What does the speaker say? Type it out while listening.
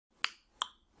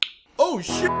Oh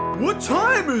shit! What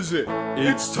time is it?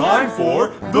 It's time for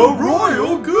the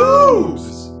Royal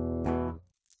Goobs!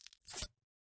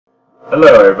 Hello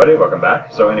everybody, welcome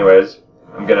back. So anyways,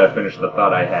 I'm gonna finish the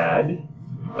thought I had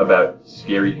about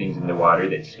scary things in the water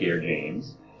that scare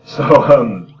James. So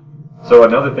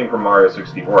another thing from Mario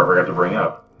 64 I forgot to bring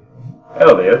up.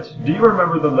 Elliot, do you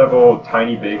remember the level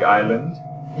Tiny Big Island?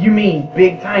 You mean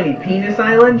Big Tiny Penis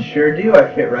Island? Sure do,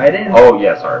 I fit right in. Oh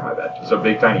yeah, sorry, my bad. So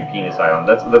Big Tiny Penis Island,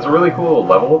 that's a really cool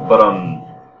level, but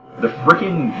the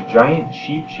freaking giant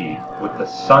Cheep Cheep with the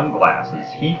sunglasses,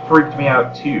 he freaked me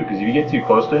out too, because if you get too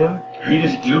close to him, he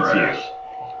just eats you.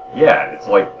 Yeah, it's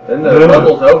like... Then the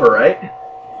level's over, right?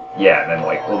 Yeah, and then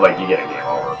you get a game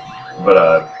over.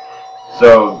 But,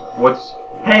 so, what's...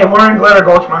 Hey, we're in Glitter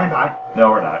Gulch, mind bye. No,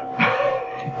 we're not.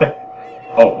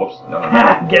 Oh, whoops. No.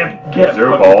 Get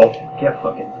Zero ball. Get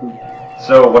fucking food.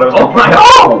 So, what I was... Oh my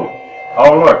god!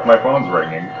 Oh, look, my phone's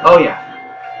ringing. Oh, yeah.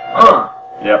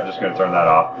 Yep, I'm just gonna turn that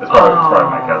off. It's probably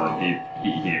my cousin.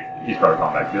 He's probably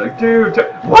calling back to be like, dude,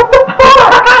 what the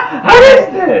fuck? What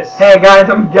is this? Hey guys,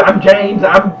 I'm James.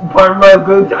 I'm part of Royal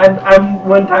Goobs. I'm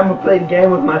one time I played a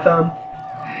game with my thumb.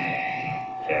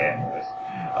 Okay, anyways.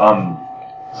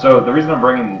 So the reason I'm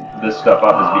bringing this stuff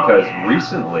up is because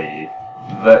recently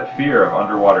that fear of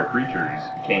underwater creatures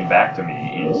came back to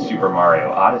me in Super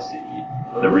Mario Odyssey,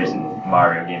 the recent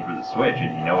Mario game for the Switch,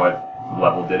 and you know what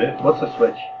level did it? What's a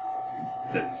Switch?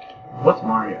 What's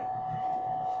Mario?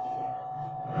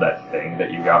 That thing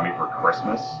that you got me for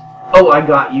Christmas. Oh, I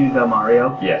got you the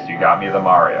Mario? Yes, you got me the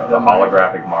Mario, the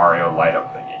holographic Mario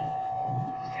light-up thingy.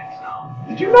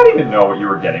 Did you not even know what you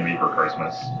were getting me for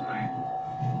Christmas?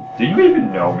 Do you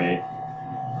even know me?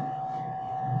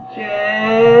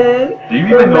 Jen, do you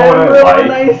even know what I like?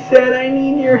 When I said I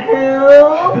need your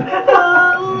help?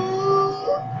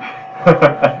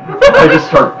 I just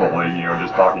start bullying you and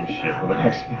just talking shit for the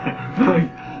next minute.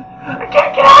 I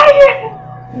can't get out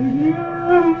of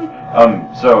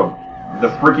here! So, the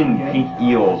freaking pink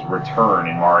eels return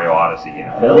in Mario Odyssey,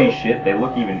 and holy shit, they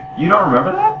look even... You don't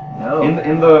remember that? No.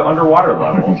 In the underwater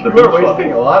level. The We're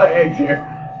wasting a lot of eggs here.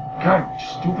 God,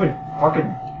 stupid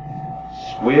fucking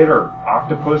squid or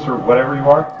octopus or whatever you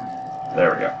are.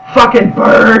 There we go. Fucking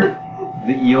bird!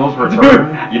 The eels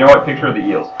return. You know what? Picture of the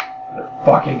eels. They're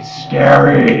fucking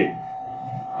scary!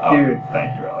 Dude.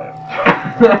 Thank you, Elliot.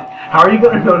 How are you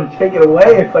going to know to take it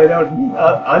away if I don't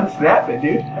unsnap it,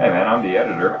 dude? Hey man, I'm the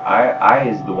editor. I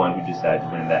is the one who decides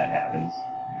when that happens.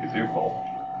 Kazoopole.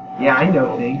 Yeah, I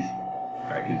know things.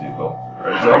 Alright, Kazoopole.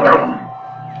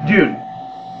 Right, dude,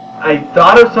 I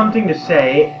thought of something to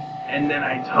say, and then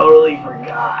I totally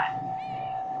forgot.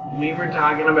 We were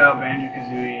talking about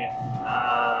Banjo-Tooie.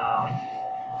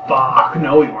 Fuck,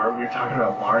 no we weren't. We were talking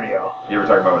about Mario. You were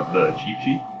talking about the Cheep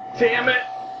Cheep? Damn it!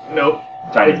 Nope.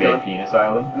 Tiny Big Penis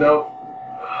Island? Nope.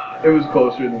 It was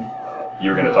closer than... You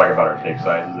were going to talk about our dick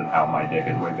sizes and how my dick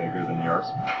is way bigger than yours?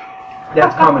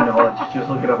 That's common knowledge. Just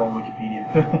look it up on Wikipedia.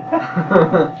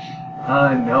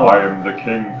 No. I am the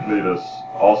King Cletus,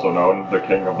 also known the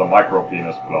King of the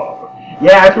Micro-Penis Club.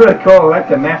 Yeah, it's really cool. I like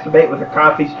to masturbate with a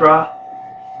coffee straw.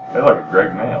 They like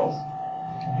Greg Mails.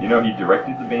 You know he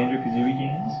directed the Banjo-Kazooie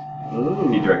games?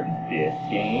 Ooh. He directed this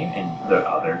game and the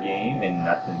other game and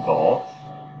Nuts and Bolts.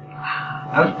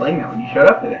 I was playing that when you showed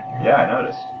up today. Yeah, I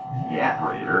noticed. Yeah.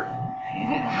 Raider.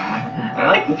 I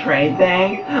like to trade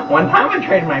things. One time I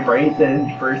traded my braces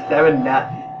for 7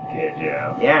 nuts.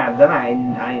 Yeah. Yeah, and then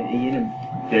I ate them.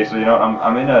 Okay, so you know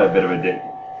I'm in a bit of a dick.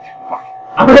 Fuck.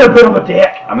 I'm in a bit of a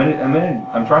dick. I'm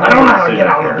trying to. I don't know how to get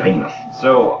out of the penis.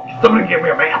 So somebody give me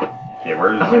a map. Okay,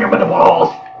 where's? I think I'm in the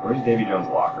walls. Where's Davy Jones'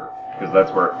 locker? Because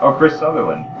that's where... Oh, Chris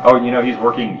Sutherland. Oh, you know, he's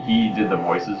working... He did the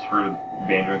voices for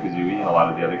Banjo and Kazooie and a lot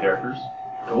of the other characters.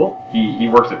 Cool. He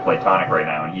works at Playtonic right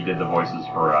now, and he did the voices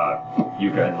for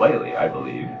Yuka and Laylee, I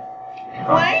believe.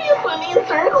 Why are you swimming in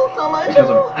circles so much?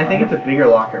 I think it's a bigger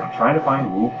locker. I'm trying to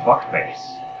find Woo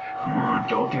Fuckface. Come on,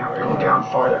 go down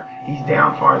farther. He's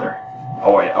down farther.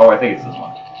 Oh, I think it's this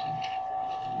one.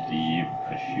 Steve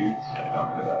Shoots? I don't know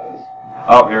who that is.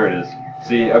 Oh, here it is.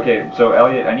 See, okay, so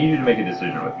Elliot, I need you to make a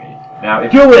decision with me. Now,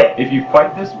 if you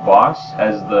fight this boss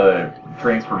as the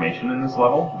transformation in this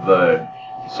level, the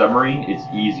submarine, it's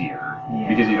easier. Yeah.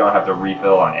 Because you don't have to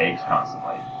refill on eggs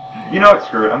constantly. You know what,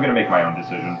 screw it, I'm gonna make my own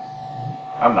decision.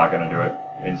 I'm not gonna do it.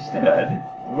 Instead,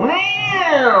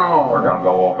 wow, we're gonna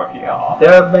go over here.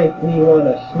 That makes me want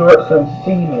to snort some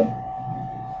semen.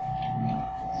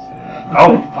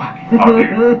 Oh, fuck. Oh,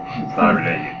 dude. It's not every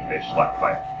day you get fish slapped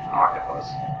by an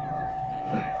octopus.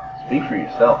 Speak for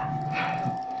yourself.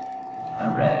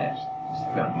 Alright. Just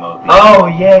gonna mow these. Oh,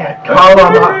 yeah.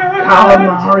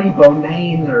 calamari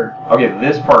bonanza. Okay,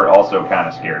 this part also kind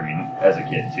of scared me as a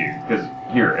kid too, because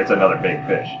here, it's another big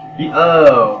fish.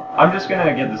 I'm just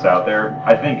gonna get this out there.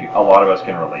 I think a lot of us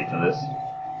can relate to this.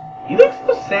 He looks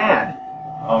so sad.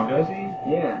 Oh, does he?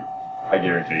 Yeah. I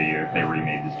guarantee you, if they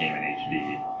remade this game in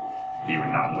HD, he would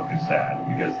not look as sad,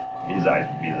 because his eyes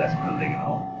would be less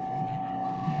polygonal.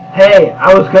 Hey,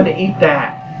 I was gonna eat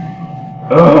that.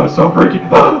 Oh, so freaky.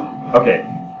 Okay,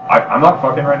 I'm not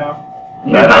fucking right now.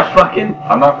 You're not fucking?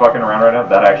 I'm not fucking around right now.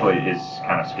 That actually is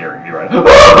kind of scaring me right now.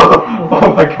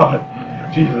 Oh my god.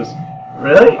 Jesus.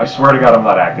 Really? I swear to god I'm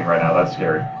not acting right now. That's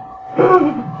scary.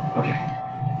 Okay.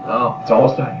 Oh. It's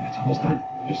almost done. It's almost done.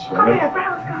 Just swear. Come here,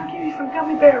 Brown's gonna give you some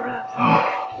gummy bear rubs.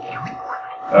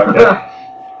 Okay.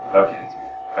 Okay.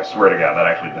 I swear to god, that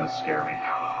actually does scare me.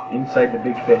 Inside the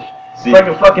big fish. See, It's like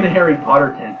a fucking Harry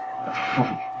Potter tent.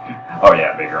 Oh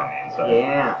yeah, bigger on the inside.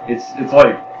 Yeah. It's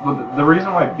like the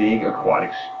reason why big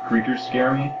aquatic creatures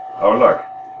scare me. Oh look.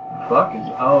 Fuck is.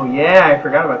 Oh yeah, I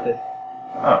forgot about this.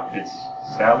 Oh, it's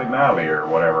Sally Mally or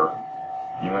whatever.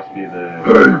 You must be the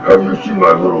Hey, have you seen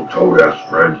my little toad-ass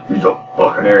friend? He's a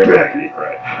fucking very dick. negative,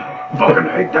 right? Fucking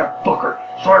hate that fucker.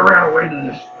 So I ran away to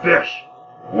this fish.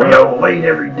 I Well, get laid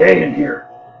every day in here.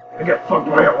 I get fucked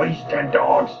by at least 10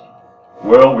 dogs.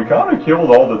 well, we kind of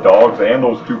killed all the dogs and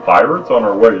those 2 pirates on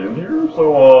our way in here,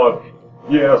 so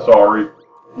yeah, sorry.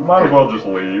 You might as well just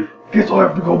leave. Guess I'll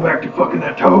have to go back to fucking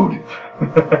that toad.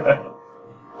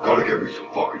 Gotta get me some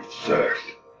fucking sex.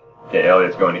 Okay,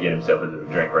 Elliot's going to get himself a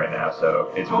drink right now,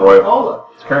 so it's Royal. Coca-Cola.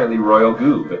 It's currently Royal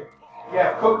Goob.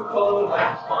 Yeah, Coca-Cola would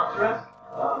like to sponsor us.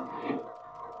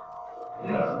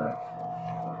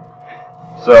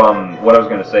 So, what I was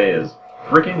gonna say is,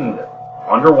 freaking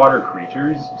underwater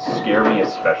creatures scare me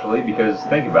especially because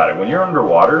think about it, when you're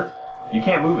underwater, you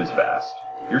can't move as fast.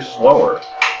 You're slower,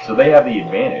 so they have the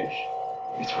advantage.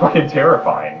 It's fucking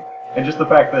terrifying, and just the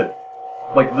fact that,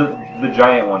 like the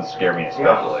giant ones scare me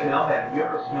especially. Smell that. Have you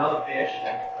ever smelled a fish?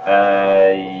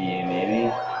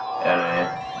 Maybe.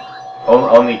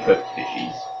 Only cooked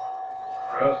fishies,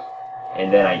 Gross.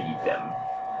 and then I eat them.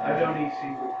 I don't eat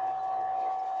seafood.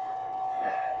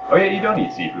 Oh yeah, you don't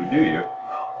eat seafood, do you?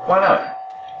 Why not?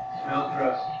 Smells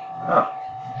gross. Huh?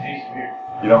 Tastes weird.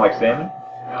 You don't like salmon?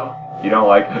 No. You don't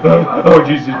like? Oh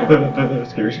Jesus!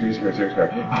 Scary.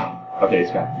 Okay,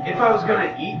 Scott. If I was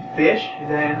gonna eat fish,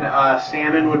 then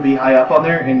salmon would be high up on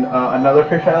there, and another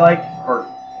fish I like, or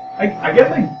I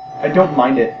guess I don't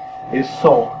mind it, is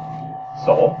sole.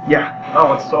 Soul? Yeah. Oh,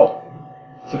 what's soul?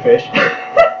 It's a fish.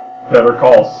 Better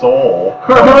call soul.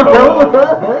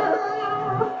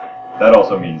 That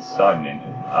also means sun in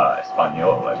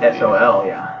Espanol. I believe. S-O-L,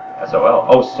 yeah. S-O-L.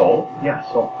 Oh, soul? Yeah,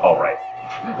 sole. All right.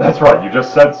 That's right. You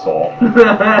just said soul.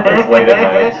 It's late at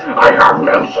night. I have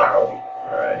no soul.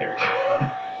 All right, here we go.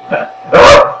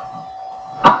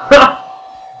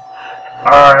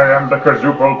 I am the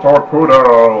Kazuko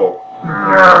Torpedo.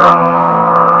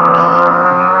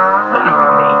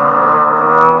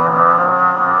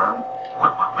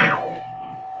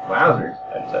 Wowzers.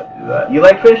 I just had to do that. You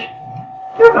like fish?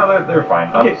 Yeah, no, they're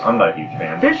fine. Okay. I'm not a huge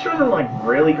fan. Fish doesn't like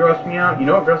really gross me out. You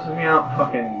know what grosses me out?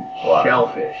 Fucking What?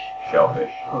 shellfish.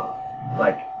 Shellfish.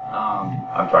 Like,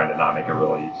 I'm trying to not make a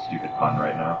really stupid pun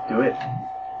right now. do it.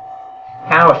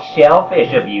 How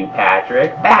shellfish of you,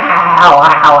 Patrick. Ow,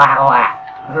 ow, ow, ow.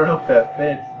 I don't know if that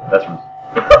fits. That's from...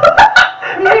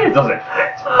 It doesn't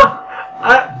fit.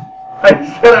 I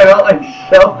said I don't like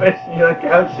shellfish. You're like,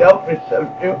 how shellfish of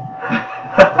you?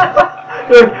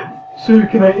 You're like, sir,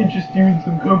 can I interest you in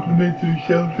some complimentary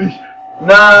shellfish?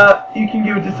 Nah, you can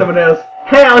give it to someone else.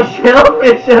 How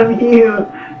shellfish of you?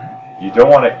 You don't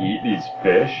want to eat these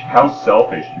fish? How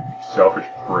selfish, you selfish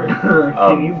prick.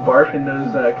 Can you barf in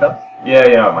those cups? Yeah,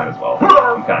 you know, I might as well.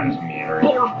 I'm kind of just meandering.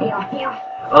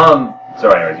 So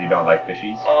anyways, you don't like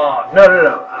fishies?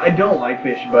 No. I don't like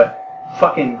fish, but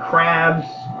fucking crabs,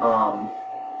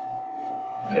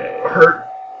 hurt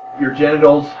your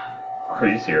genitals. Are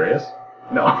you serious?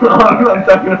 No, I'm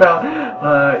talking about,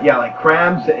 yeah, like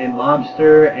crabs and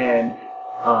lobster and,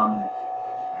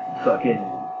 fucking,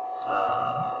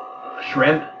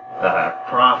 shrimp,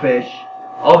 crawfish,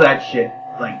 all that shit,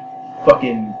 like,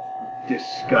 fucking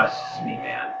disgusts me,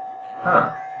 man.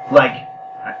 Huh. Like,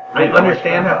 I Really?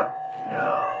 understand how,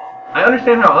 I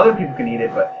understand how other people can eat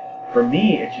it, but for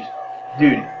me, it's just,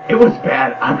 dude, it was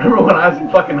bad. I remember when I was in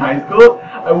fucking high school,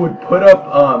 I would put up,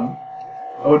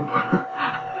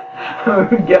 I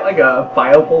would get like a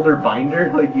file folder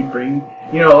binder, like you'd bring,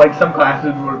 you know, like some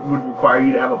classes would require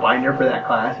you to have a binder for that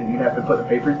class, and you'd have to put the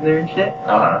papers in there and shit.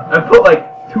 I'd put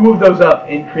like 2 of those up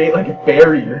and create like a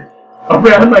barrier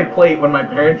around my plate when my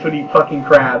parents would eat fucking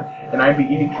crab, and I'd be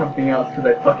eating something else because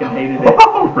I fucking hated it.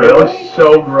 Oh, really? It was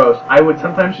so gross. I would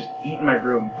sometimes just eat in my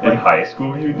room. In high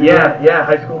school you did Yeah, that? yeah,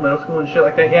 high school, middle school, and shit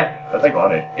like that. Yeah, That's like,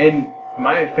 funny. And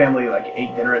my family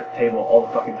ate dinner at the table all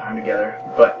the fucking time together.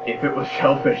 But if it was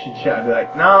shellfish and shit, I'd be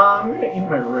like, nah, I'm gonna eat in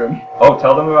my room. Oh,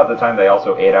 tell them about the time they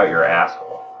also ate out your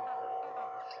asshole.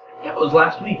 Yeah, it was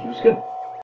last week. It was good.